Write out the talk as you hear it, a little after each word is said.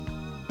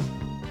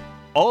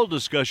All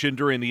discussion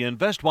during the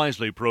Invest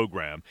Wisely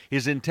program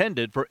is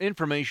intended for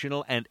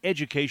informational and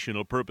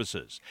educational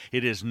purposes.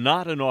 It is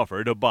not an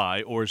offer to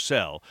buy or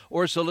sell,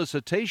 or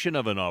solicitation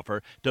of an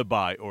offer to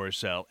buy or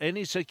sell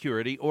any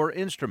security or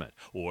instrument,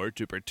 or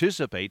to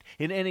participate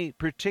in any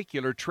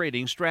particular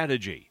trading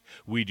strategy.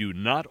 We do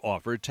not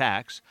offer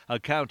tax,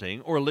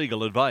 accounting, or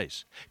legal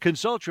advice.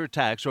 Consult your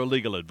tax or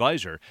legal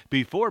advisor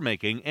before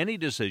making any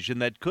decision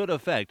that could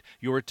affect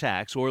your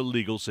tax or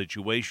legal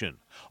situation.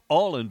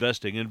 All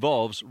investing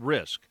involves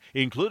risk,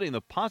 including the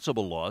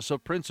possible loss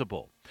of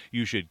principal.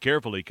 You should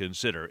carefully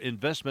consider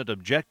investment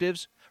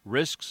objectives,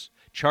 risks,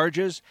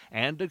 charges,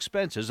 and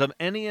expenses of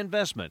any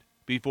investment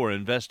before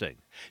investing.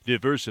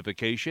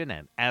 Diversification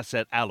and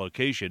asset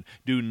allocation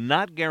do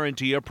not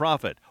guarantee a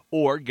profit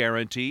or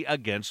guarantee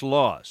against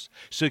loss.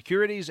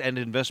 Securities and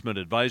investment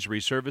advisory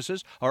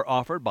services are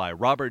offered by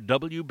Robert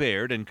W.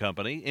 Baird &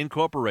 Company,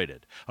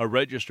 Incorporated, a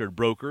registered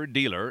broker,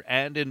 dealer,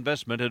 and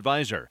investment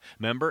advisor.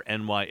 Member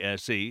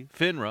NYSE,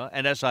 FINRA,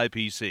 and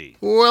SIPC.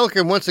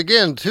 Welcome once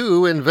again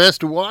to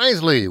Invest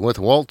Wisely with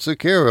Walt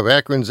Secure of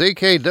Akron's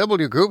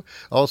AKW Group,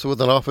 also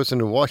with an office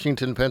in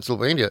Washington,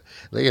 Pennsylvania.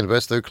 They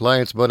invest their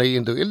clients' money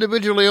into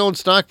individually owned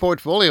stock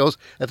portfolios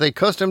that they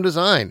custom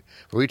design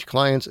for each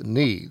client's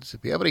needs.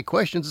 If you have any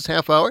questions this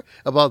half hour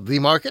about the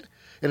market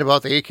and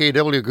about the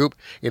AKW Group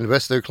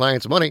invest their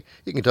clients' money,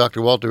 you can talk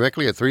to Walt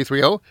directly at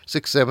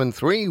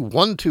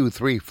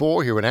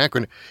 330-673-1234 here in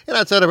Akron and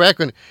outside of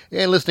Akron,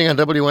 and listening on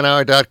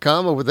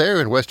WNR.com over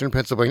there in western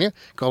Pennsylvania.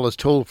 Call us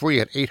toll-free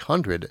at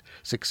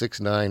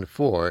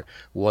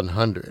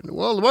 800-669-4100.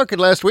 Well, the market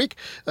last week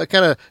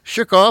kind of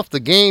shook off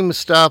the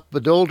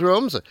GameStop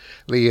doldrums.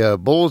 The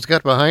bulls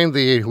got behind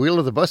the wheel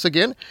of the bus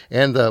again,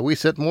 and we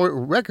set more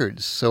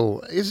records.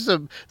 So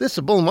this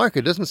bull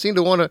market doesn't seem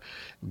to want to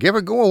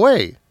ever go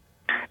away.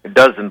 It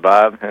doesn't,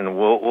 Bob, and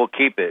we'll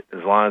keep it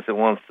as long as it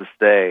wants to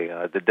stay.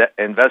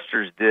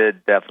 Investors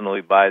did definitely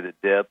buy the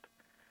dip,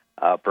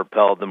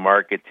 propelled the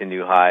market to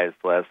new highs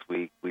last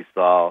week. We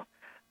saw,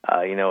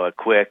 a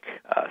quick,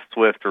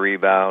 swift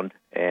rebound,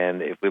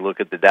 and if we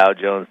look at the Dow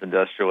Jones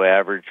Industrial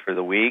Average for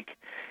the week,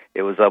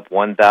 it was up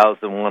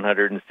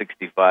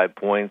 1,165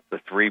 points, a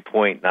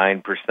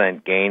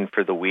 3.9% gain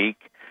for the week.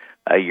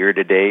 Year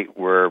to date,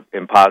 we're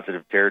in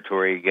positive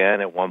territory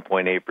again at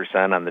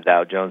 1.8% on the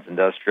Dow Jones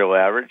Industrial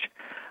Average.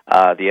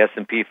 The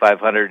S&P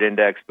 500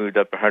 index moved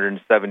up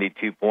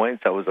 172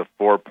 points. That was a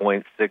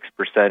 4.6%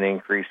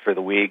 increase for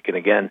the week, and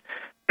again,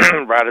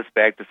 brought us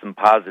back to some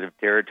positive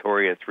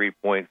territory at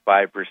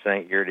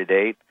 3.5% year to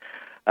date.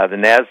 The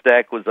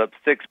NASDAQ was up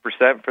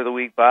 6% for the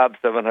week, Bob,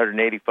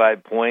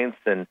 785 points,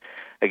 and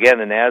again,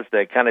 the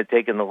NASDAQ kind of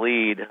taking the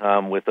lead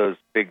with those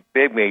big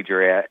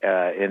major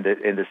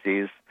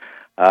indices,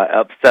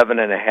 up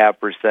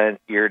 7.5%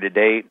 year to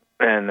date.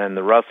 And then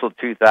the Russell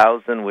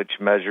 2000, which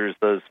measures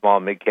those small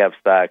mid-cap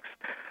stocks,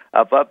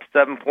 up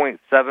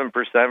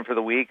 7.7% for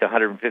the week,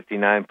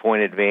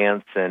 159-point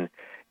advance, and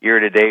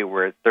year-to-date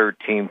we're at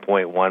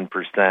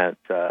 13.1%.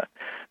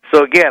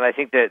 So again, I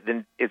think that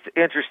it's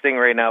interesting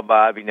right now,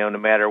 Bob, no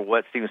matter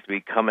what seems to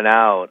be coming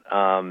out,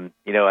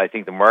 I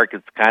think the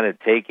market's kind of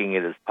taking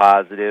it as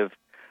positive.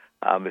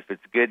 If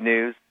it's good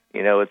news,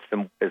 it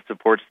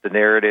supports the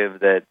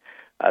narrative that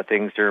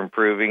things are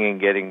improving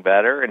and getting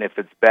better, and if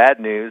it's bad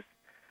news,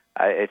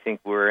 I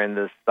think we're in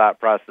this thought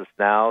process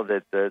now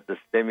that the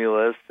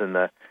stimulus and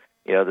the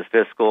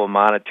fiscal and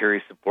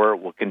monetary support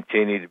will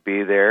continue to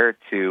be there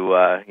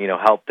to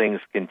help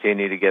things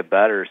continue to get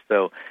better.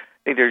 So I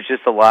think there's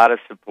just a lot of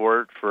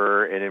support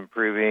for an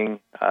improving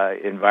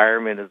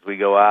environment as we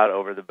go out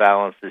over the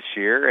balance this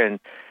year. And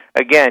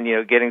again,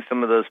 getting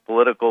some of those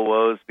political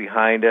woes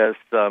behind us,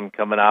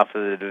 coming off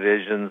of the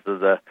divisions of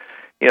the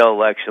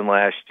election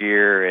last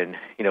year, and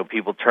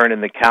people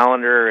turning the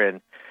calendar, and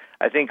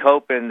I think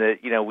hoping that,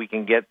 we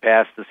can get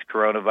past this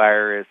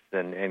coronavirus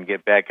and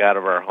get back out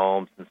of our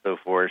homes and so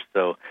forth.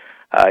 So,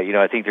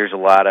 I think there's a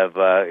lot of,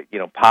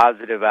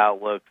 positive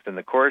outlooks. And,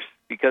 of course,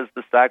 because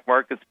the stock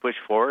market's pushed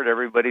forward,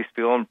 everybody's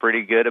feeling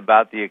pretty good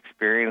about the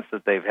experience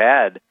that they've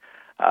had,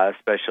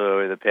 especially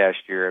over the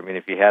past year. I mean,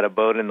 if you had a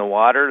boat in the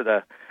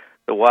water,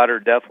 the water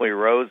definitely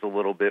rose a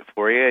little bit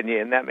for you,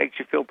 and that makes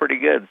you feel pretty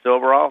good. So,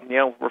 overall,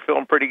 we're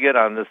feeling pretty good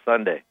on this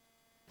Sunday.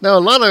 Now, a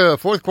lot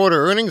of fourth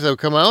quarter earnings have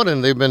come out,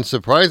 and they've been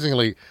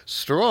surprisingly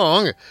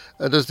strong.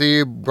 Does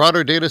the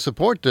broader data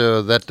support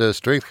that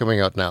strength coming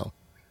out now?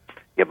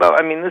 Yeah,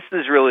 but I mean, this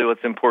is really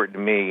what's important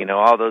to me.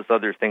 All those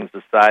other things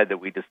aside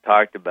that we just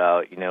talked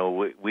about,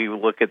 we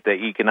look at the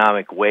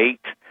economic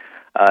weight.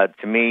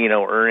 To me,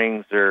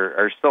 earnings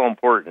are so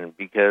important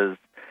because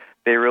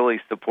they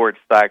really support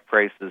stock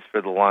prices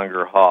for the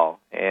longer haul.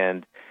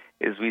 And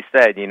as we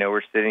said,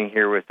 we're sitting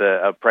here with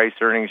a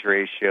price-earnings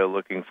ratio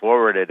looking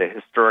forward at a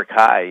historic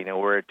high.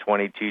 We're at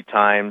 22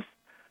 times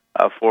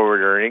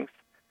forward earnings.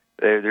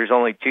 There's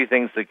only two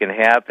things that can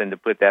happen to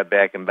put that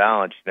back in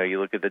balance. You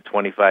look at the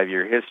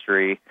 25-year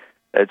history.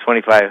 The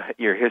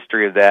 25-year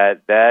history of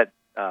that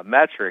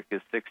metric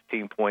is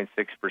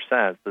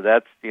 16.6%. So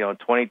that's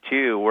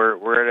 22.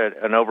 We're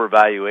at an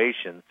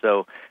overvaluation.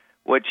 So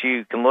what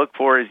you can look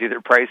for is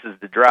either prices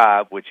to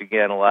drop, which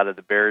again, a lot of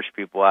the bearish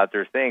people out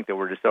there think that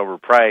we're just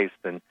overpriced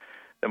and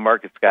the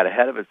market's got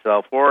ahead of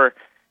itself, or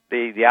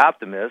the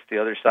optimist, the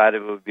other side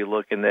of it would be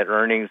looking that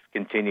earnings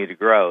continue to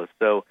grow.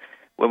 So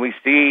when we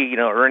see,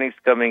 earnings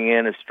coming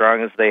in as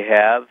strong as they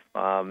have,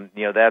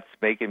 that's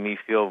making me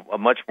feel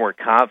much more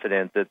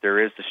confident that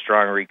there is a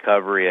strong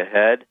recovery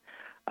ahead.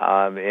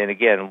 And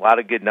again, a lot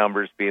of good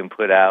numbers being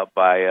put out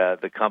by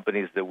the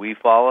companies that we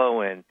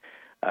follow. And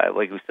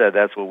like we said,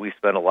 that's what we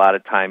spend a lot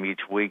of time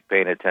each week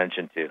paying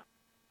attention to.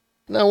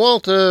 Now,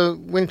 Walt,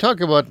 when you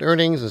talk about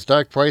earnings and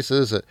stock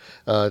prices,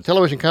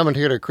 television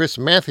commentator Chris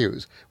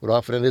Matthews would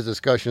often in his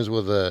discussions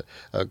with a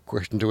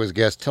question to his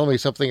guest, tell me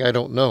something I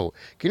don't know.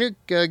 Can you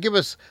give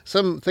us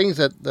some things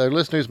that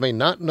listeners may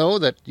not know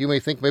that you may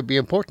think may be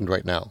important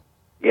right now?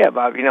 Yeah,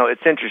 Bob,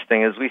 it's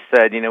interesting. As we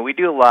said, we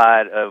get a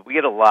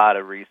lot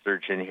of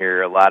research in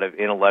here, a lot of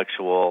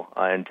intellectual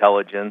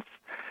intelligence.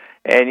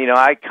 And,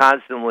 I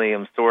constantly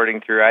am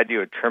sorting through, I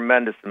do a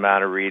tremendous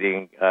amount of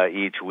reading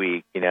each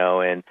week,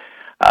 and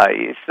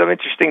some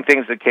interesting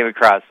things that came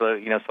across. So,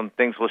 some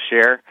things we'll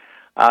share.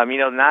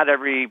 Not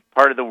every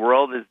part of the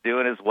world is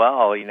doing as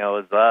well,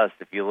 as us.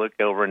 If you look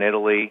over in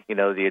Italy,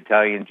 the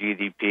Italian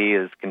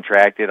GDP has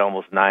contracted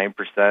almost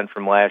 9%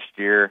 from last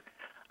year.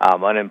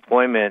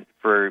 Unemployment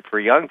for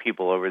young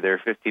people over there,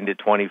 15 to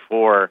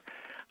 24,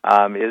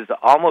 is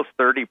almost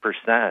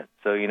 30%.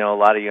 So, a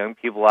lot of young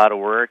people out of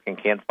work and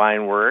can't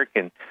find work.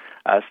 And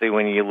so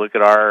when you look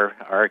at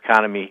our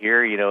economy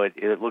here,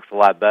 it looks a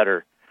lot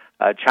better.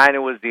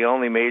 China was the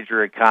only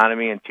major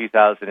economy in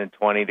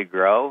 2020 to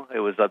grow. It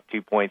was up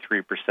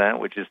 2.3%,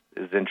 which is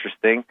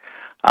interesting.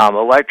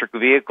 Electric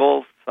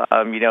vehicles,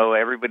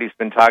 everybody's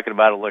been talking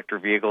about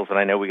electric vehicles, and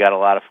I know we got a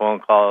lot of phone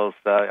calls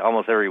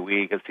almost every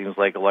week. It seems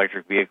like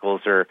electric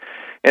vehicles are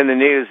in the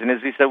news. And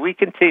as we said, we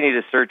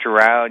continue to search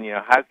around,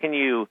 how can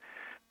you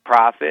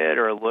profit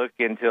or look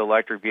into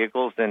electric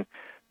vehicles? And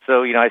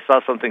so, I saw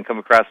something come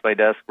across my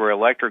desk where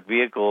electric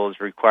vehicles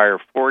require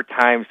 4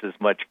 times as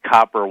much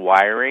copper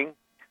wiring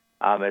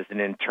as an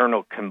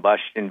internal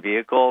combustion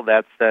vehicle.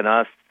 That sent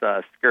us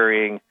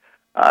scurrying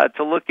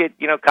to look at,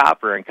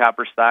 copper and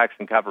copper stocks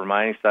and copper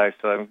mining stocks.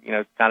 So I'm,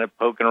 kind of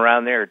poking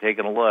around there,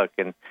 taking a look.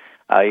 And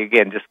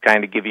again, just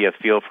kind of give you a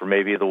feel for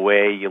maybe the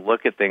way you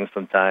look at things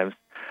sometimes.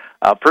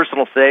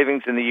 Personal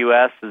savings in the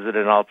U.S. is at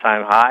an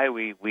all-time high.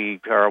 We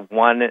are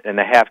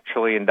 $1.5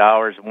 trillion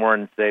more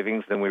in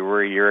savings than we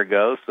were a year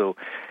ago. So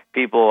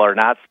people are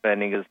not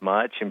spending as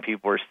much and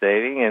people are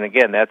saving. And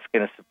again, that's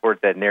going to support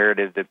that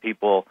narrative that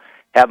people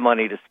have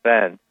money to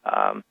spend.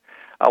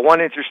 One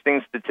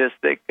interesting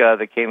statistic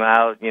that came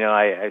out,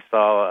 I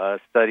saw a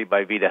study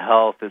by Vita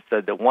Health that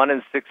said that 1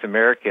 in 6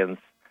 Americans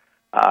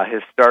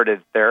has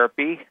started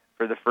therapy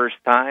for the first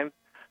time.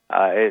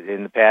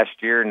 In the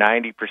past year,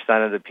 90%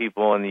 of the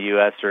people in the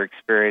U.S. are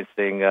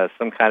experiencing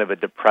some kind of a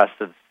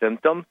depressive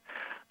symptom.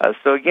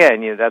 So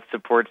again, that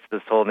supports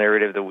this whole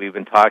narrative that we've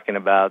been talking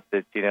about,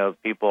 that,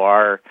 people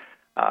are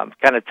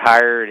kind of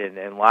tired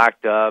and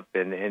locked up.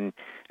 And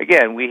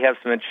again, we have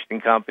some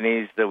interesting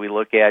companies that we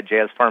look at.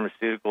 Jazz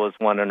Pharmaceutical is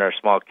one in our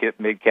small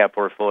mid-cap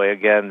portfolio,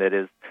 again, that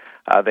is,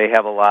 they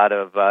have a lot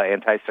of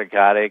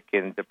antipsychotic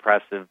and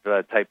depressive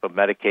type of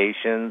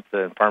medications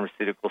and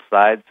pharmaceutical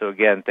side. So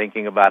again,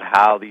 thinking about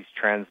how these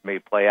trends may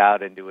play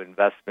out into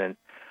investment,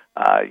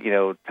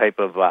 type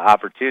of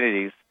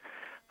opportunities.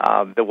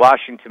 The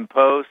Washington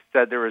Post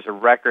said there was a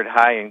record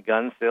high in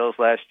gun sales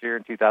last year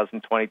in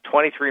 2020.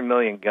 23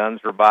 million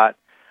guns were bought.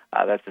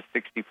 That's a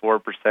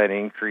 64%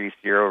 increase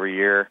year over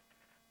year.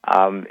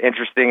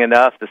 Interesting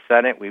enough, the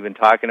Senate, we've been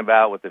talking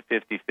about with the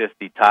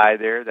 50-50 tie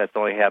there. That's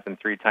only happened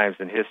 3 times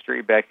in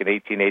history, back in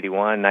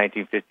 1881,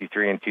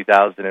 1953, and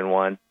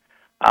 2001.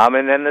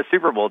 And then the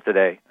Super Bowl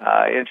today.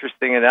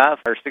 Interesting enough,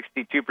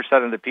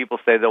 62% of the people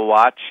say they'll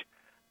watch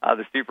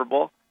the Super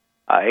Bowl.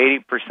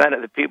 80%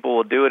 of the people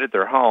will do it at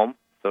their home.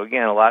 So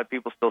again, a lot of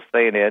people still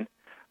staying in.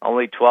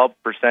 Only 12%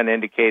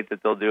 indicate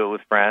that they'll do it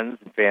with friends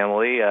and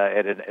family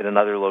at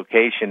another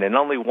location, and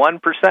only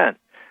 1%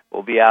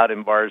 will be out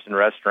in bars and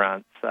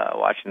restaurants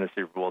watching the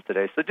Super Bowl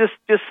today. So just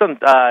some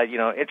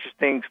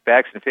interesting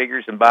facts and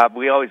figures. And Bob,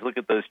 we always look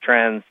at those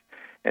trends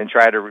and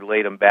try to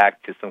relate them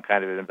back to some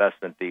kind of an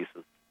investment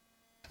thesis.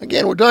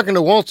 Again, we're talking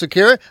to Walt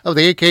Secura of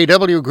the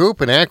AKW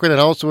Group in Akron and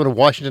also in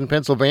Washington,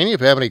 Pennsylvania.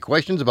 If you have any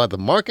questions about the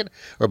market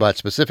or about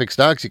specific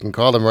stocks, you can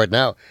call them right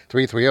now,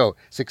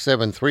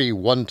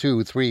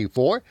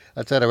 330-673-1234.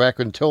 That's at our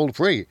Akron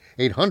toll-free,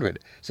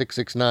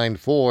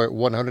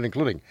 800-669-4100,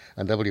 including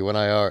on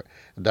WNIR.com.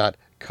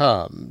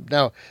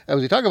 Now, as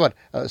we talk about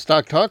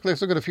stock talk,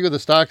 let's look at a few of the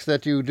stocks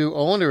that you do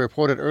own. They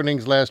reported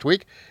earnings last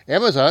week.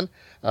 Amazon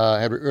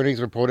had earnings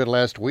reported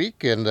last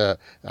week, and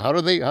how do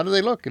they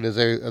look? And are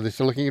they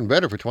still looking even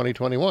better for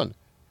 2021?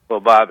 Well,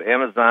 Bob,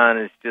 Amazon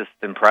is just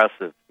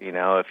impressive.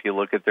 If you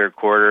look at their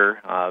quarter,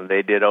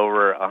 they did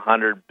over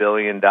 $100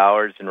 billion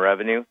in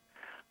revenue.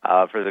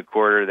 For the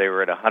quarter, they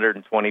were at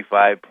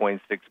 $125.6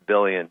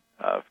 billion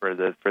for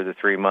the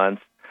 3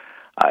 months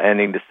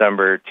ending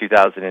December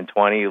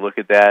 2020. You look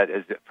at that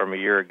as from a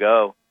year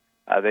ago,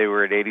 They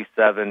were at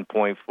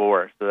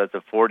 87.4, so that's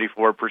a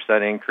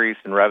 44% increase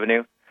in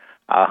revenue,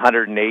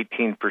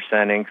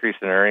 118% increase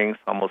in earnings,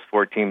 almost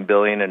 $14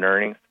 billion in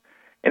earnings.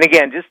 And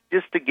again,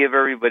 just to give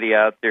everybody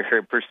out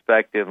there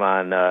perspective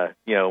on,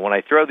 when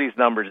I throw these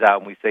numbers out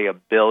and we say $1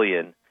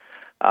 billion,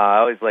 I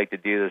always like to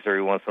do this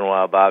every once in a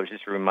while, Bob,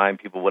 just to remind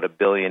people what $1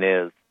 billion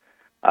is.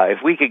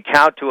 If we could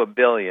count to $1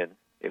 billion,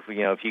 if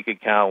you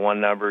could count one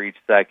number each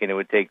second, it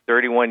would take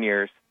 31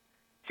 years,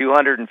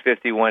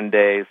 251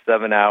 days,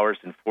 7 hours,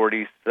 and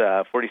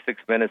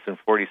 46 minutes and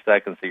 40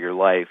 seconds of your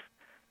life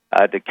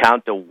to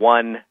count to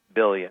 1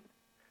 billion.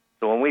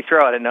 So when we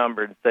throw out a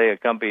number and say a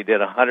company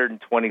did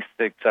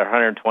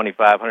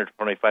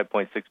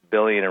 125.6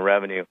 billion in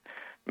revenue,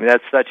 I mean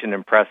that's such an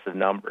impressive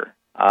number.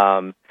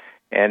 The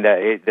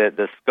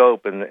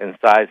scope and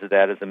size of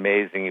that is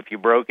amazing. If you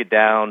broke it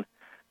down,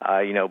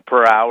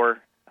 per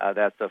hour,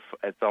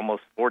 it's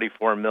almost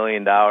 $44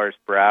 million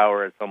per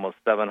hour. It's almost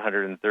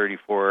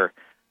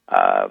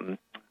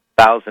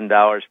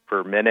 $734,000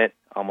 per minute,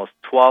 almost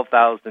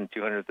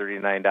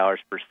 $12,239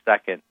 per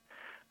second.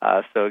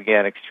 So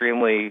again,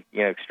 extreme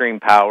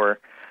power.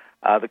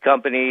 The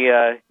company,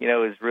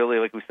 is really,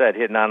 like we said,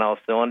 hitting on all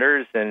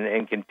cylinders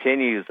and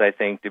continues, I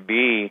think, to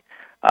be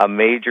a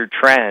major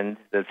trend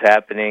that's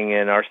happening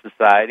in our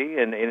society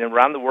and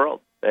around the world.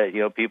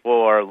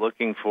 People are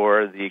looking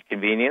for the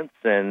convenience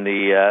and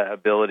the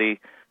ability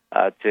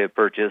to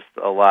purchase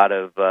a lot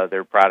of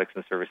their products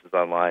and services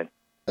online.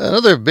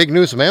 Another big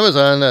news from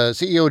Amazon,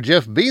 CEO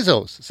Jeff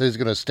Bezos says he's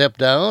going to step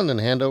down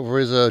and hand over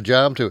his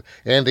job to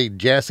Andy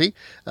Jassy.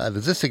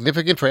 Is this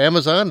significant for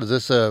Amazon? Does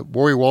this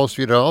worry Wall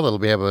Street at all? That'll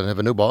have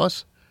a new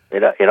boss?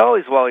 It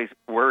always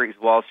worries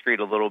Wall Street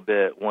a little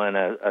bit when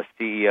a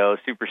CEO,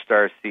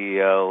 superstar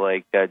CEO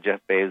like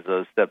Jeff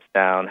Bezos steps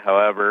down.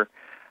 However,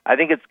 I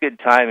think it's good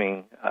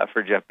timing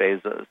for Jeff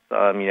Bezos.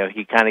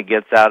 He kind of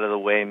gets out of the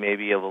way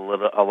maybe of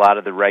a lot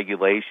of the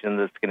regulation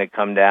that's going to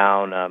come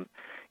down.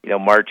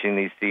 Marching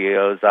these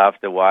CEOs off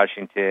to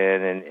Washington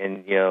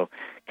and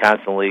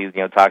constantly,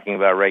 talking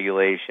about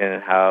regulation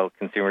and how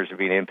consumers are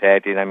being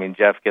impacted. I mean,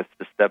 Jeff gets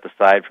to step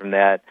aside from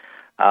that,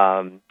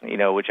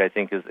 which I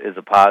think is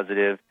a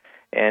positive.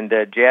 And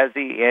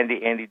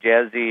Andy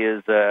Jassy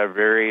is a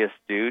very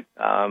astute,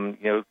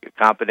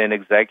 competent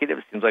executive.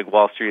 It seems like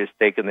Wall Street has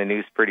taken the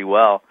news pretty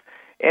well.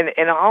 And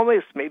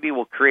almost maybe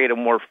will create a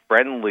more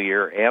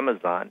friendlier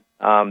Amazon.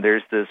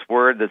 There's this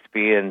word that's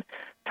being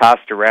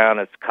tossed around.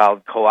 It's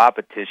called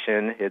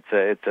co-opetition. It's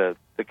a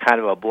kind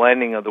of a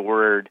blending of the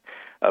word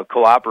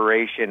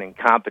cooperation and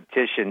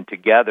competition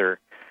together.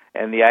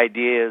 And the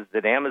idea is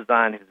that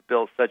Amazon has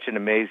built such an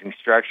amazing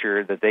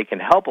structure that they can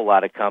help a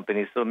lot of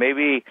companies. So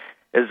maybe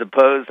as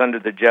opposed under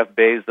the Jeff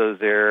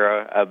Bezos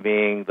era of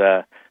being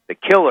the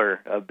killer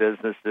of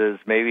businesses,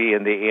 maybe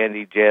in the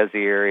Andy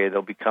Jassy area,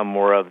 they'll become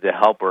more of the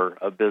helper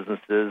of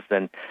businesses,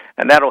 and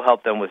that'll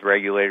help them with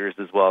regulators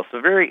as well. So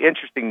very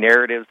interesting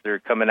narratives that are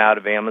coming out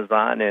of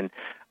Amazon, and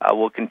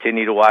we'll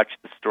continue to watch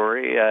the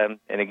story.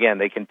 And again,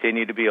 they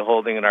continue to be a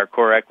holding in our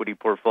core equity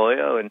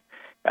portfolio, and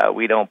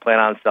we don't plan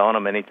on selling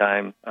them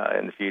anytime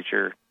in the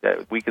future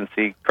that we can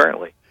see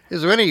currently.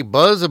 Is there any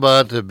buzz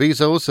about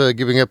Bezos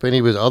giving up any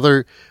of his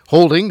other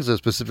holdings,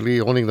 specifically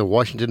owning the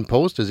Washington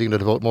Post? Is he going to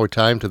devote more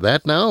time to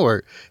that now,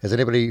 or has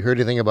anybody heard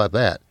anything about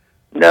that?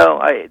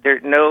 No,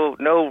 there's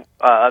no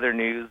other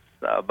news,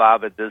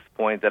 Bob, at this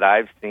point that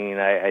I've seen.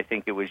 I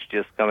think it was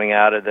just coming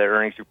out of the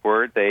earnings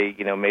report. They,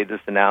 made this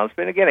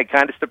announcement. Again, it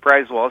kind of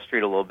surprised Wall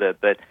Street a little bit,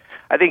 but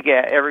I think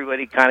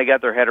everybody kind of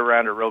got their head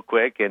around it real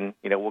quick, and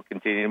we'll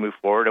continue to move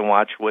forward and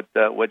watch what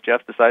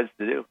Jeff decides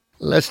to do.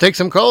 Let's take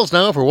some calls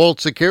now for Walt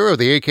Secura of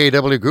the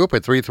AKW Group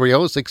at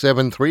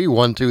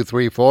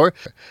 330-673-1234.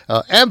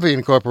 AbbVie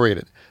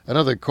Incorporated,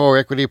 another core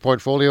equity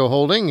portfolio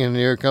holding in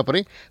your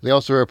company. They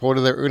also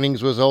reported their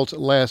earnings results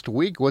last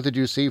week. What did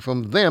you see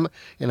from them,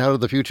 and how did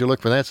the future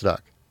look for that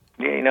stock?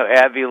 Yeah,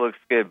 AbbVie looks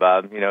good,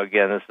 Bob.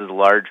 Again, this is a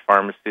large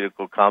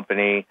pharmaceutical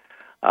company,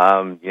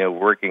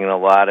 working in a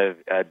lot of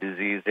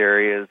disease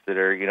areas that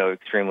are,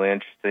 extremely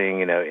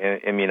interesting,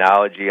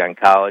 immunology,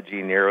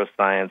 oncology,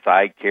 neuroscience,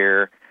 eye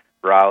care,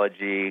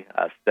 virology,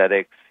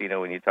 aesthetics,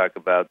 when you talk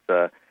about,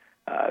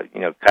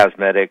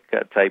 cosmetic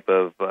type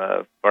of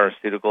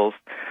pharmaceuticals.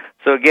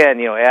 So again,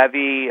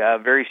 AbbVie, a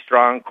very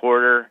strong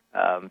quarter,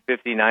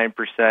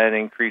 59%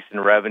 increase in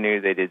revenue.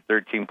 They did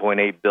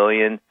 $13.8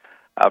 billion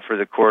for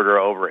the quarter,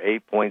 over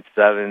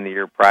 $8.7 the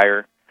year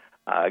prior.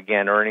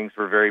 Again, earnings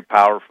were very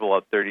powerful,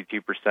 up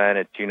 32%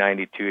 at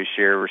 $2.92 a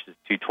share versus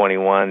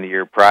 $2.21 the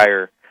year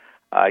prior.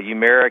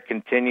 Humira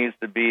continues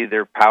to be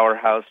their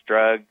powerhouse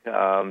drug.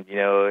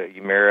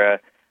 Humira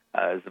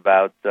is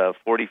about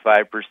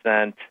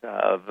 45%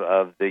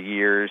 of the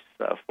year's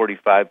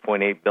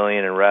 $45.8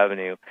 billion in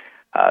revenue.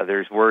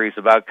 There's worries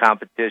about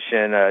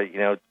competition,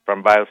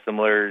 from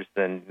biosimilars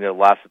and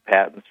loss of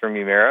patents from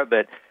Humira,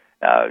 but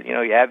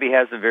AbbVie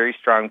has a very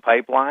strong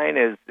pipeline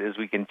as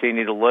we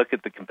continue to look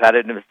at the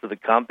competitiveness of the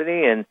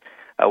company, and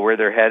where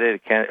they're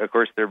headed. Of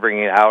course, they're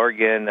bringing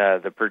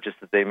Allergan, the purchase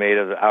that they made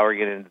of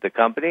Allergan into the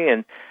company.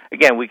 And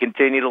again, we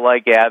continue to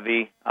like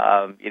AbbVie,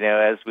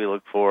 as we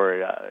look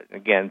forward.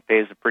 Again,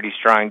 pays a pretty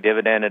strong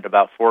dividend at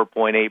about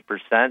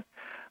 4.8%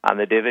 on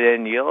the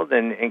dividend yield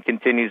and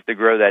continues to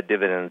grow that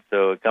dividend.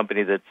 So a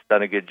company that's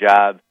done a good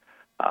job,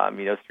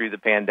 through the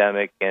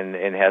pandemic and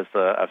has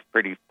a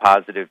pretty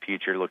positive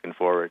future looking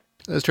forward.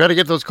 Let's try to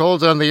get those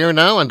calls on the air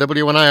now on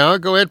WNIR.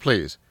 Go ahead,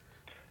 please.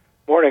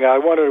 Morning. I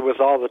wondered, with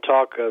all the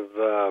talk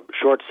of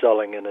short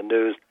selling in the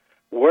news,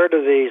 where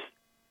do these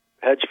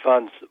hedge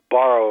funds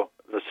borrow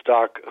the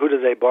stock? Who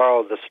do they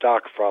borrow the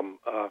stock from?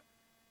 I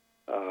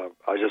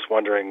was just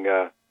wondering,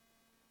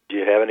 do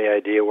you have any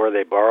idea where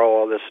they borrow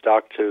all this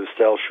stock to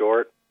sell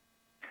short?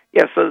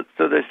 Yeah, so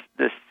the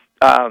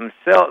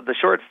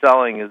short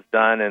selling is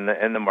done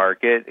in the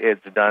market.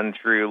 It's done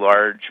through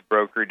large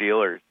broker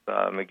dealers.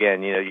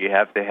 Again, you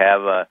have to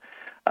have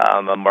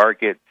a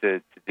market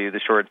to do the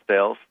short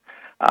sales.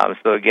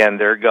 So again,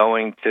 they're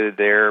going to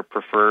their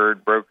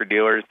preferred broker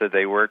dealers that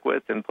they work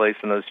with and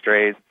placing those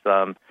trades,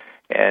 and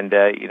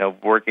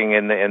working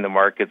in the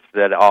markets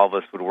that all of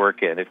us would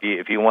work in.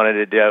 If you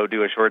wanted to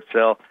do a short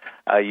sale,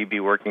 you'd be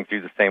working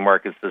through the same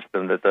market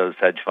system that those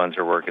hedge funds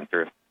are working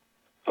through.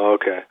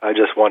 Okay, I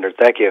just wondered.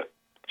 Thank you.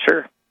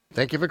 Sure.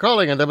 Thank you for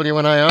calling on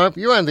WNIR.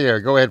 You're on the air.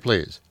 Go ahead,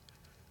 please.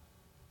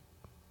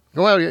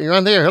 Go ahead. You're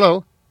on the air.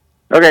 Hello.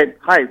 Okay.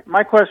 Hi.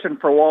 My question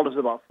for Walt is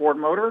about Ford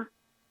Motor.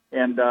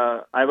 And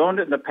I've owned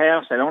it in the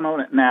past. I don't own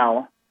it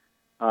now.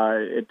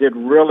 It did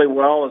really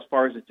well as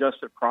far as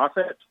adjusted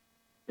profit.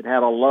 It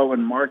had a low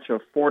in March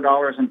of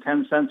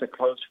 $4.10. It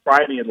closed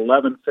Friday at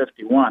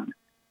 $11.51.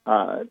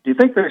 Do you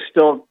think there's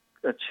still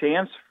a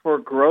chance for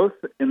growth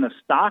in the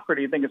stock, or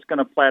do you think it's going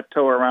to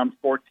plateau around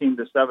 14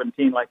 to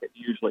 17 like it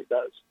usually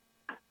does?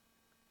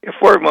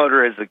 Ford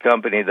Motor is a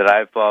company that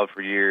I've followed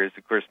for years.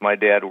 Of course, my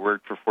dad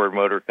worked for Ford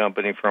Motor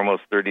Company for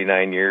almost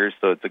 39 years,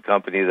 so it's a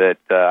company that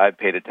I've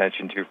paid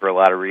attention to for a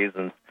lot of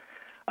reasons.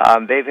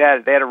 They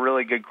had a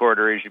really good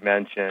quarter, as you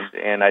mentioned,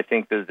 and I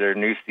think that their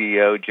new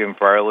CEO, Jim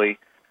Farley,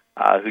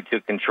 who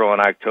took control in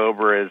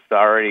October, is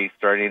already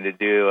starting to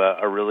do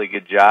a really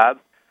good job.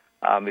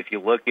 If you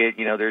look at,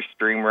 they're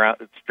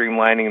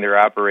streamlining their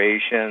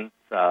operations.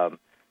 They're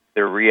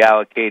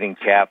reallocating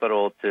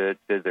capital to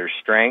their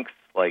strengths,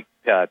 like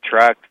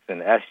trucks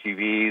and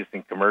SUVs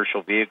and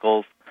commercial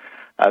vehicles.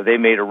 They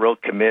made a real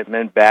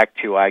commitment back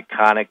to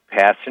iconic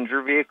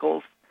passenger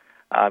vehicles,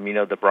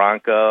 the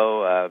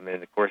Bronco,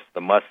 and of course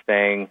the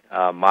Mustang,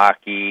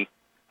 Mach-E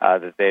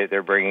that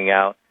they're bringing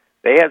out.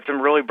 They had some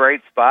really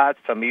bright spots.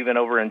 Even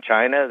over in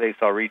China, they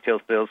saw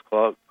retail sales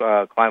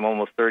climb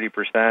almost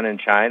 30% in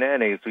China,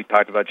 and as we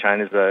talked about,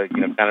 China's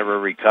kind of a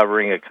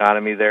recovering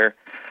economy there.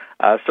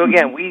 So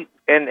again,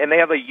 and they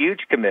have a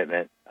huge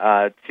commitment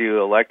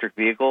to electric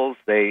vehicles.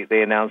 They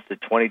announced a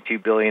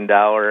 $22 billion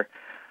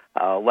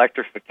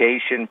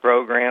electrification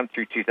program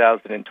through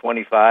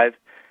 2025,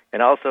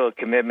 and also a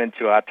commitment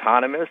to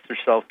autonomous or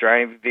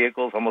self-driving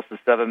vehicles, almost a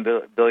 $7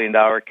 billion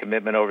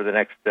commitment over the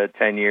next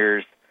 10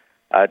 years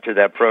to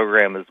that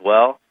program as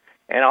well.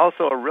 And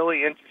also a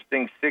really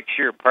interesting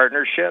 6-year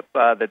partnership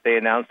that they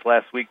announced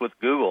last week with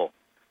Google.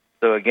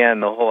 So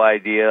again, the whole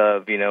idea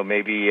of,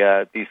 maybe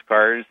these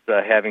cars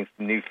having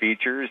some new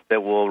features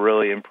that will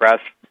really impress,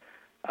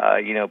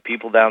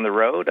 people down the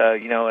road,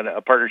 and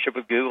a partnership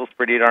with Google is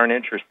pretty darn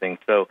interesting.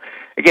 So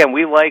again,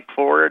 we like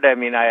Ford.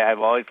 I've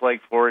always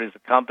liked Ford as a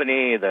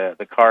company.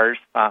 The cars,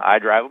 I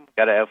drive them.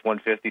 Got a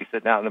F-150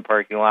 sitting out in the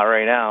parking lot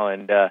right now,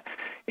 and it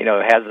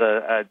has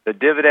the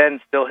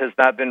dividend still has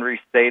not been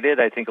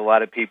restated. I think a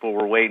lot of people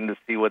were waiting to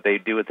see what they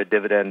do with the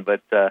dividend,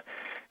 but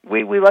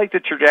we like the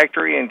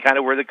trajectory and kind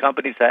of where the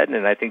company's heading,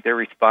 and I think they're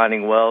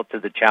responding well to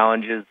the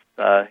challenges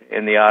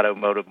in the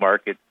automotive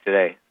market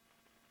today.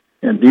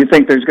 And do you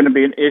think there's going to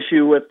be an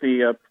issue with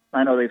the?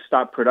 I know they've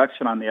stopped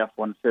production on the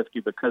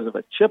F-150 because of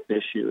a chip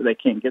issue. They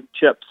can't get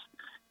chips.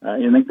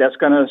 You think that's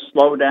going to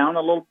slow down a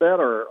little bit,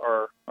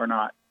 or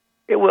not?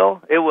 It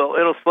will.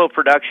 It'll slow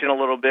production a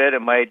little bit.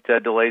 It might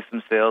delay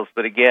some sales,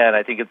 but again,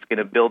 I think it's going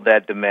to build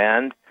that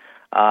demand.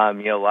 A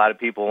lot of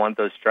people want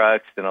those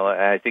trucks, and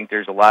I think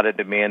there's a lot of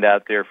demand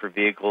out there for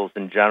vehicles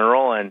in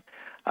general. And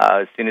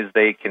as soon as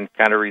they can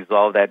kind of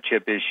resolve that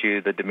chip issue,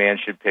 the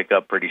demand should pick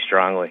up pretty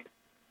strongly.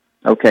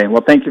 Okay.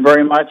 Well, thank you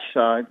very much,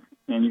 and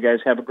you guys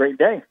have a great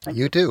day.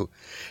 You too.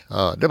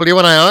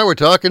 WNIR, we're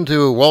talking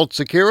to Walt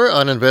Secura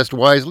on Invest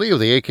Wisely of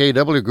the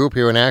AKW Group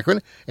here in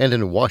Akron and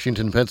in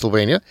Washington,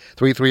 Pennsylvania.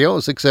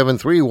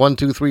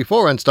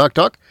 330-673-1234 on Stock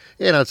Talk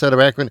and outside of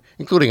Akron,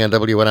 including on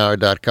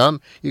WNIR.com.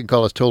 You can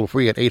call us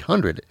toll-free at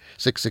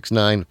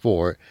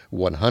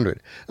 800-669-4100.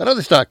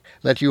 Another stock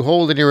that you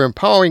hold in your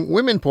Empowering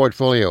Women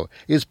portfolio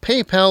is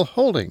PayPal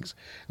Holdings.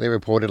 They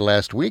reported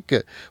last week.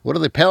 What do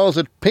the pals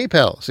at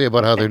PayPal say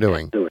about how they're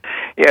doing?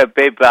 Yeah,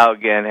 PayPal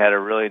again had a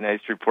really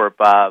nice report,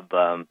 Bob.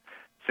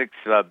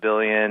 $6.1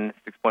 billion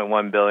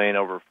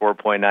over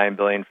 $4.9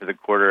 billion for the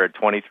quarter, a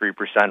 23%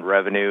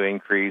 revenue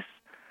increase,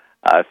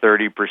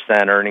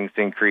 30% earnings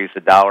increase,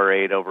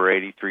 $1.08 over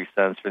 83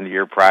 cents from the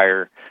year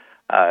prior.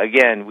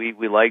 Again,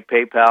 we like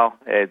PayPal.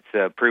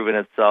 It's proven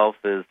itself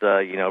as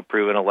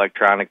proven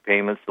electronic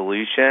payment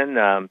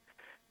solution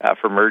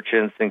for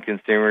merchants and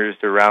consumers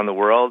around the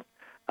world.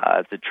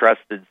 It's a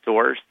trusted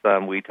source.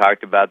 We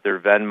talked about their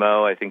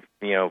Venmo, I think,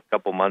 a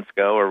couple months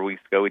ago or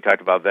weeks ago. We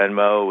talked about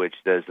Venmo, which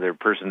does their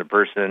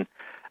person-to-person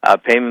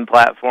payment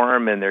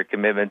platform and their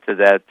commitment to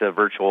that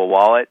virtual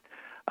wallet.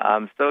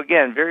 So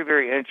again, very,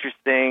 very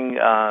interesting.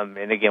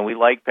 And again, we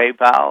like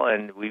PayPal,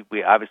 and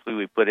we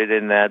obviously put it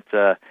in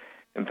that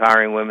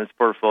Empowering Women's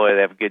portfolio.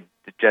 They have good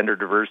gender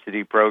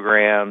diversity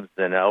programs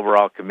and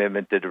overall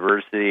commitment to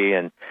diversity,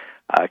 and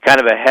kind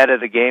of ahead of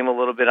the game a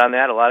little bit on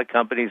that. A lot of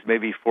companies may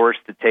be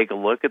forced to take a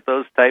look at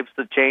those types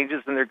of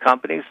changes in their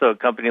company. So a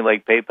company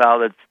like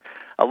PayPal that's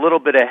a little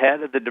bit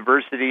ahead of the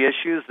diversity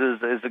issues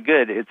is a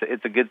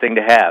good thing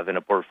to have in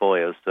a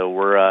portfolio. So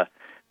we're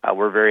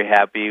very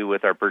happy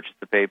with our purchase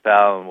of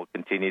PayPal, and we'll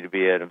continue to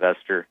be an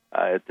investor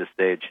at this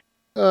stage.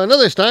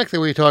 Another stock that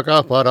we talk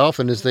about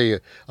often is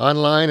the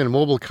online and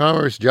mobile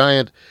commerce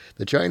giant,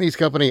 the Chinese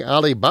company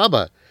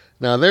Alibaba.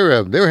 Now, their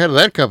head of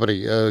that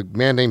company, a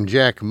man named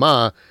Jack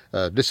Ma,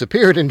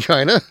 disappeared in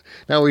China.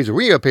 Now he's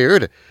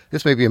reappeared.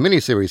 This may be a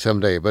miniseries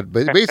someday, but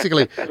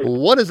basically,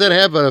 what does that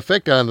have an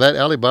effect on that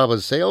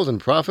Alibaba's sales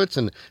and profits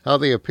and how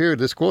they appeared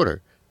this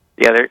quarter?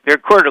 Yeah, their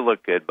quarter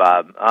looked good,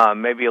 Bob.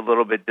 Maybe a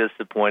little bit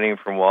disappointing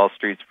from Wall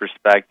Street's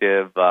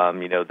perspective.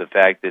 The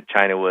fact that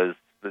China was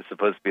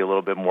supposed to be a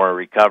little bit more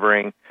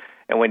recovering,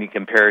 and when you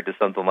compare it to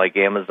something like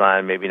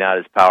Amazon, maybe not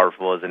as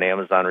powerful as an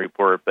Amazon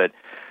report, but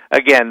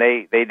again,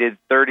 they did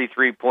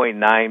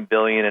 $33.9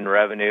 billion in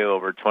revenue,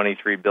 over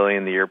 $23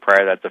 billion the year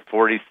prior. That's a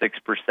 46%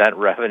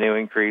 revenue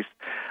increase.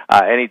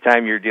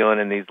 Anytime you're dealing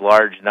in these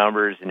large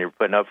numbers and you're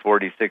putting up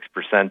 46%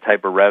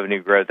 type of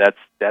revenue growth,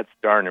 that's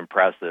darn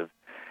impressive.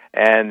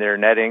 And their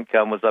net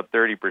income was up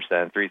 30%,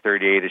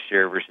 $3.38 a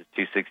share versus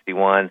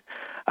 $2.61.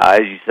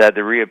 As you said,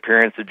 the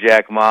reappearance of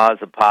Jack Ma is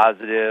a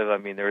positive. I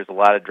mean, there was a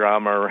lot of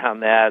drama around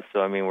that, so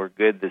I mean, we're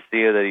good to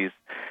see that he's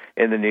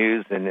in the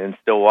news and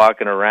still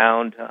walking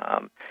around.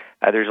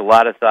 There's a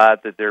lot of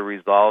thought that they're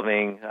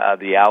resolving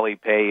the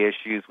Alipay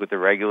issues with the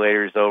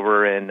regulators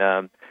over in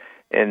China,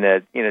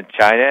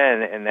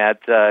 and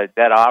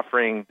that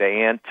offering, the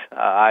Ant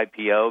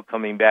IPO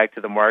coming back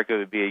to the market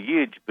would be a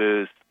huge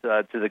boost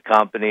to the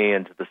company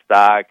and to the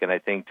stock, and I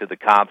think to the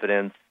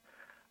confidence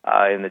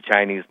in the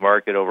Chinese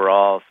market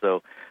overall.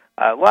 So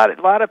a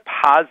lot of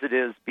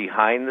positives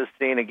behind the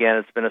scene. Again,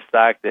 it's been a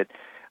stock that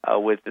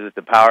with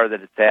the power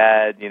that it's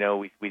had,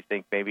 we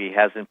think maybe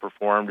hasn't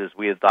performed as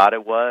we had thought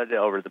it would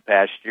over the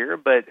past year.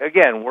 But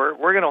again, we're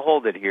going to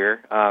hold it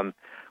here.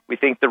 We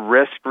think the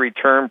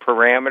risk-return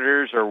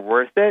parameters are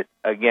worth it,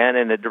 again,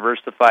 in a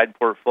diversified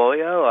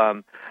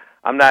portfolio.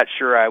 I'm not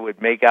sure I would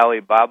make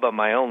Alibaba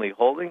my only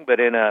holding, but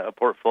in a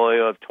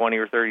portfolio of 20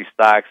 or 30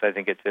 stocks, I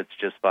think it fits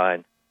just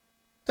fine.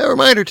 A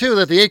reminder, too,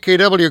 that the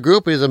AKW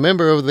Group is a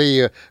member of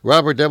the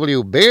Robert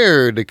W.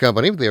 Baird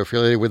Company. They're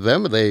affiliated with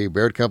them. The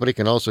Baird Company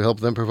can also help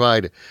them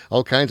provide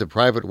all kinds of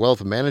private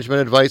wealth management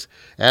advice,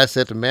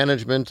 asset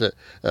management,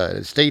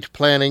 estate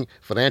planning,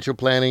 financial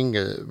planning,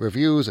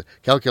 reviews,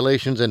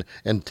 calculations,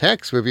 and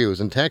tax reviews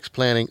and tax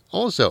planning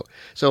also.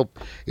 So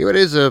here it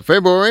is,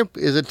 February.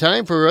 Is it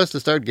time for us to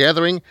start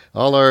gathering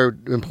all our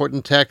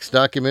important tax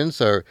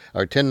documents, our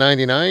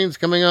 1099s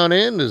coming on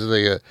in? Is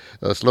the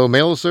slow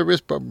mail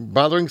service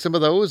bothering some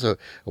of those?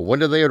 When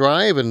do they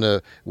arrive,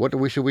 and what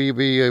should we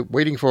be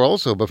waiting for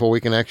also before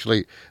we can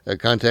actually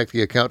contact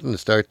the accountant and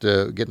start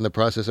getting the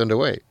process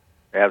underway?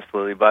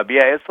 Absolutely, Bob.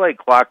 Yeah, it's like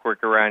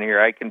clockwork around here.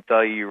 I can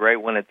tell you right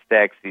when it's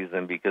tax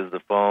season because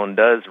the phone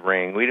does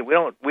ring. We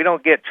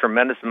don't get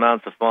tremendous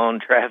amounts of phone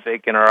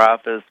traffic in our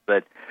office,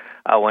 but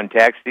when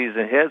tax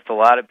season hits, a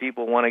lot of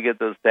people want to get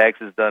those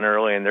taxes done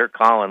early, and they're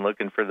calling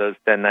looking for those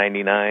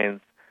 1099s.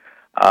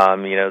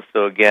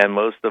 So again,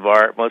 most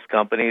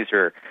companies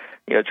are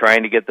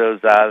trying to get those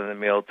out of the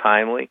mail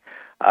timely.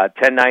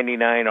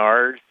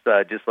 1099-Rs,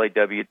 just like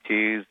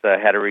W-2s,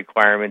 had a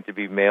requirement to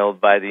be mailed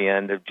by the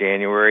end of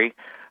January.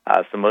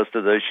 So most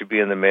of those should be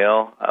in the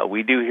mail.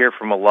 We do hear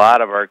from a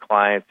lot of our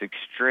clients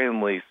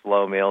extremely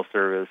slow mail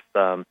service,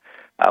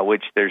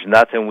 which there's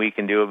nothing we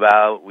can do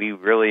about. We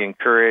really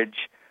encourage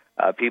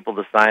people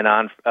to sign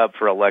up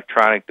for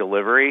electronic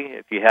delivery.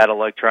 If you had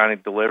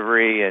electronic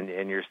delivery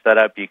and you're set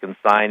up, you can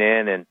sign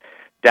in and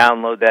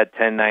download that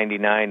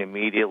 1099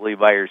 immediately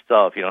by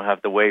yourself. You don't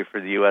have to wait for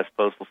the U.S.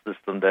 Postal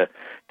System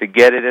to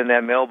get it in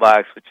that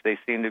mailbox, which they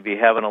seem to be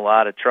having a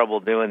lot of trouble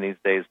doing these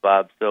days,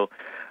 Bob. So,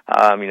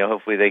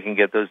 hopefully they can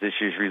get those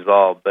issues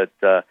resolved. But,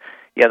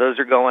 those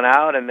are going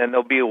out, and then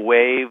there'll be a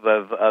wave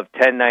of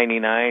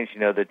 1099s,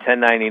 the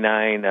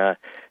 1099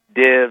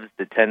 divs,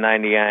 the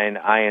 1099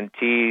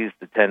 INTs,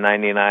 the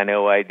 1099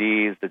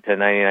 OIDs, the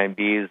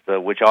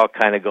 1099Bs, which all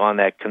kind of go on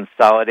that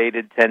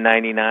consolidated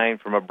 1099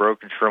 from a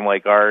brokerage firm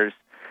like ours.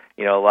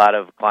 A lot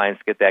of clients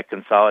get that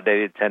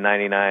consolidated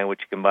 1099,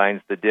 which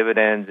combines the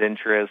dividends,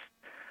 interest,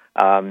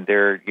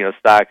 their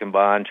stock and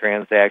bond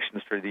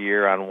transactions for the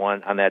year on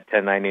that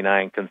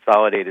 1099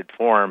 consolidated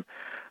form.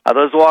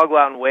 Those will all go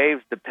out in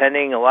waves,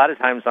 depending a lot of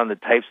times on the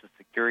types of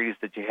securities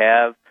that you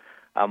have.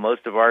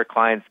 Most of our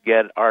clients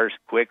get ours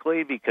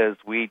quickly because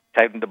we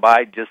type them to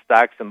buy just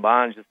stocks and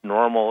bonds, just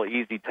normal,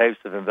 easy types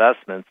of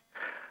investments.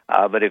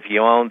 But if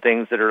you own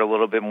things that are a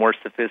little bit more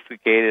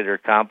sophisticated or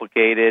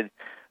complicated,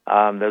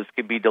 those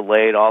could be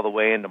delayed all the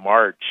way into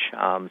March.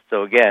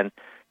 So again,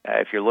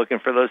 if you're looking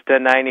for those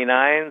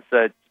 1099s,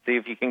 see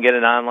if you can get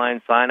an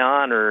online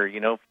sign-on or,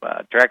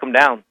 track them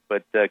down.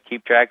 But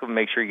keep track of them.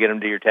 Make sure you get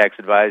them to your tax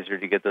advisor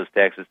to get those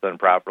taxes done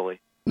properly.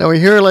 Now,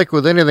 we hear, like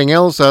with anything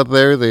else out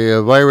there,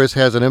 the virus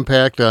has an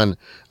impact on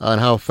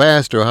how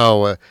fast or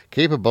how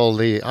capable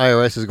the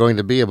IRS is going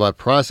to be about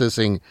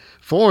processing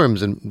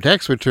forms and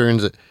tax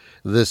returns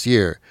this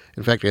year.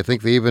 In fact, I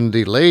think they even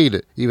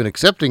delayed even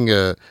accepting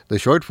the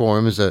short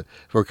forms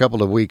for a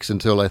couple of weeks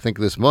until, I think,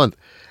 this month.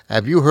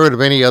 Have you heard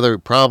of any other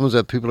problems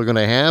that people are going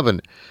to have?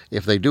 And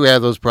if they do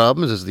have those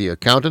problems, is the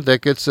accountant that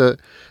gets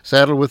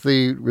saddled with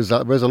the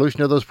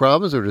resolution of those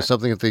problems, or is it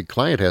something that the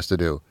client has to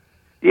do?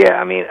 Yeah,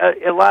 I mean,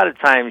 a lot of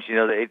times,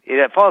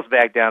 it falls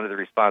back down to the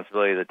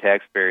responsibility of the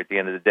taxpayer at the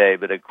end of the day.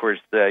 But of course,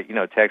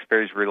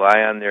 taxpayers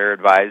rely on their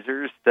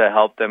advisors to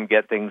help them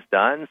get things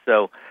done.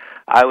 So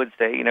I would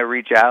say,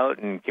 reach out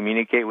and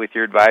communicate with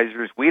your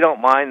advisors. We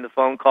don't mind the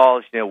phone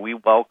calls. We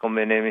welcome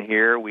them in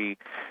here. We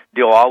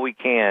do all we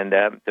can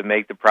to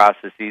make the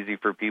process easy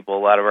for people.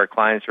 A lot of our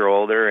clients are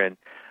older and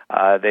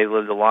they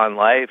lived a long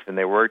life and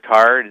they worked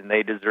hard and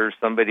they deserve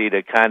somebody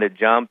to kind of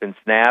jump and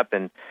snap.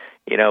 And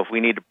if we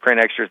need to print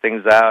extra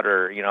things out,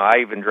 or I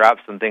even drop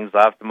some things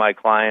off to my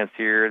clients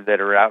here that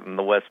are out in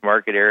the West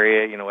Market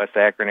area, West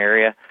Akron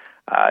area.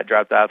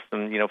 Dropped off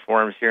some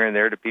forms here and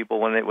there to people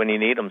when you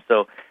need them.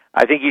 So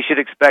I think you should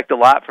expect a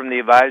lot from the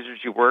advisors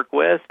you work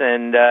with,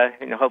 and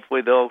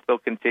hopefully they'll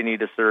continue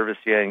to service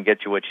you and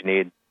get you what you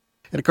need.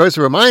 And of course,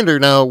 a reminder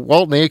now: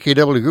 Walton, the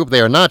AKW Group,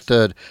 they are not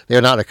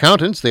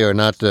accountants, they are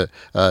not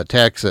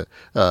tax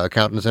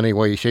accountants in any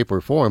way, shape, or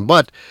form.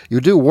 But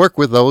you do work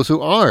with those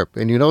who are,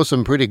 and you know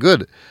some pretty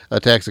good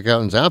tax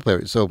accountants out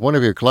there. So if one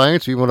of your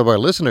clients, or even one of our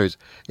listeners,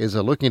 is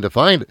looking to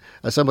find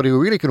somebody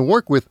who really can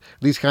work with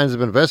these kinds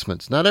of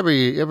investments, not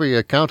every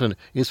accountant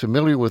is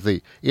familiar with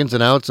the ins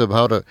and outs of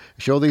how to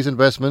show these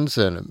investments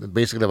and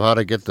basically of how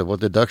to get what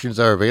deductions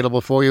are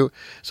available for you.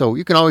 So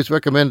you can always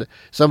recommend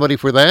somebody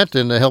for that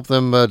and help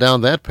them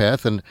down that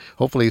path, and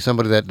hopefully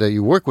somebody that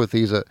you work with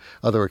these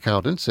other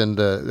accountants, and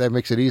that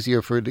makes it easier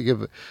to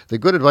give the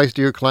good advice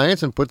to your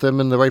clients and put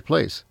them in the right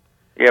place.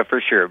 Yeah, for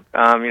sure.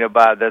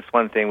 Bob, that's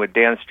one thing. With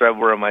Dan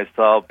Strebler and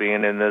myself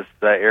being in this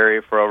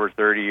area for over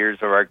 30 years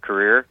of our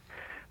career,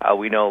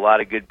 we know a lot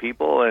of good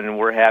people, and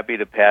we're happy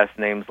to pass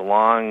names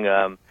along.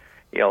 A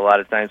lot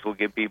of times we'll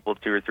give people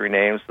 2 or 3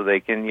 names so they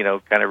can,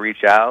 kind of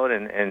reach out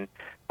and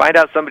find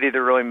out somebody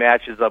that really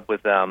matches up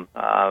with them,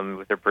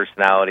 with their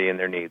personality and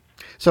their needs.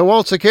 So,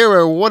 Walt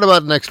Sekera, what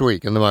about next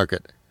week in the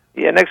market?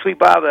 Yeah, next week,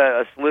 Bob,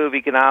 a slew of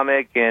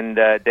economic and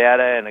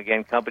data and,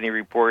 again, company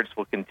reports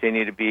will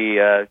continue to be,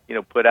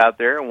 put out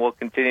there, and we'll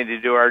continue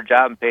to do our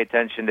job and pay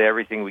attention to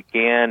everything we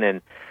can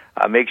and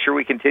make sure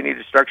we continue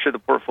to structure the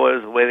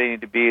portfolios the way they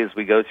need to be as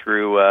we go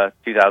through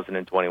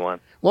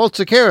 2021. Walt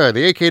Sekera,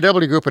 the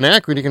AKW Group in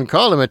Akron. You can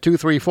call him at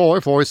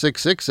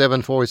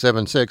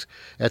 234-466-7476.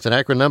 That's an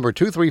Akron number,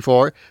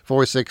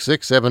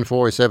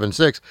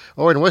 234-466-7476.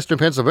 Or in Western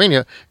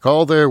Pennsylvania,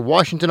 call their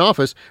Washington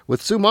office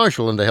with Sue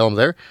Marshall in the helm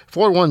there,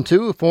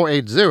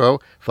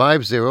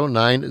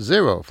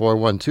 412-480-5090.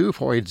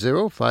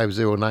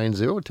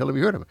 412-480-5090. Tell them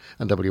you heard of him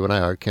on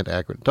WNIR Kent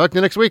Akron. Talk to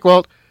you next week,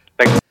 Walt.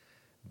 Thanks.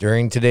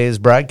 During today's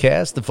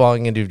broadcast, the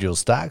following individual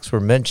stocks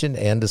were mentioned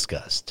and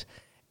discussed: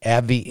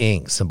 AbbVie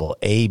Inc., symbol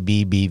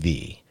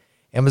ABBV;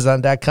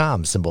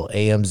 Amazon.com, symbol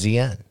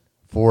AMZN;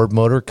 Ford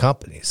Motor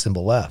Company,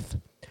 symbol F;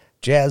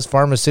 Jazz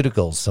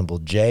Pharmaceuticals, symbol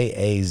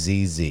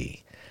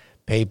JAZZ;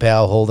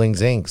 PayPal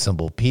Holdings Inc.,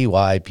 symbol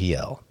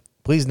PYPL.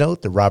 Please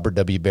note that Robert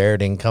W.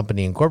 Baird &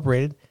 Company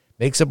Incorporated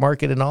makes a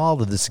market in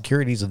all of the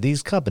securities of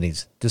these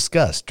companies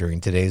discussed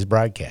during today's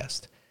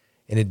broadcast.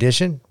 In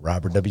addition,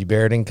 Robert W.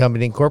 Baird &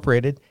 Company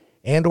Incorporated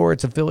and or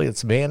its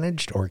affiliates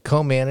managed or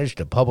co-managed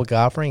a public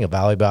offering of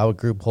Alibaba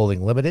Group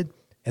Holding Limited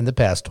in the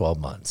past 12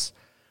 months.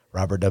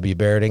 Robert W.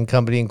 Baird &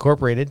 Company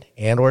Incorporated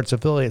and or its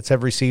affiliates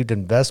have received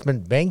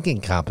investment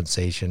banking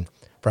compensation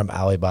from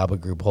Alibaba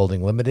Group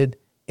Holding Limited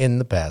in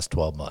the past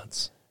 12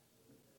 months.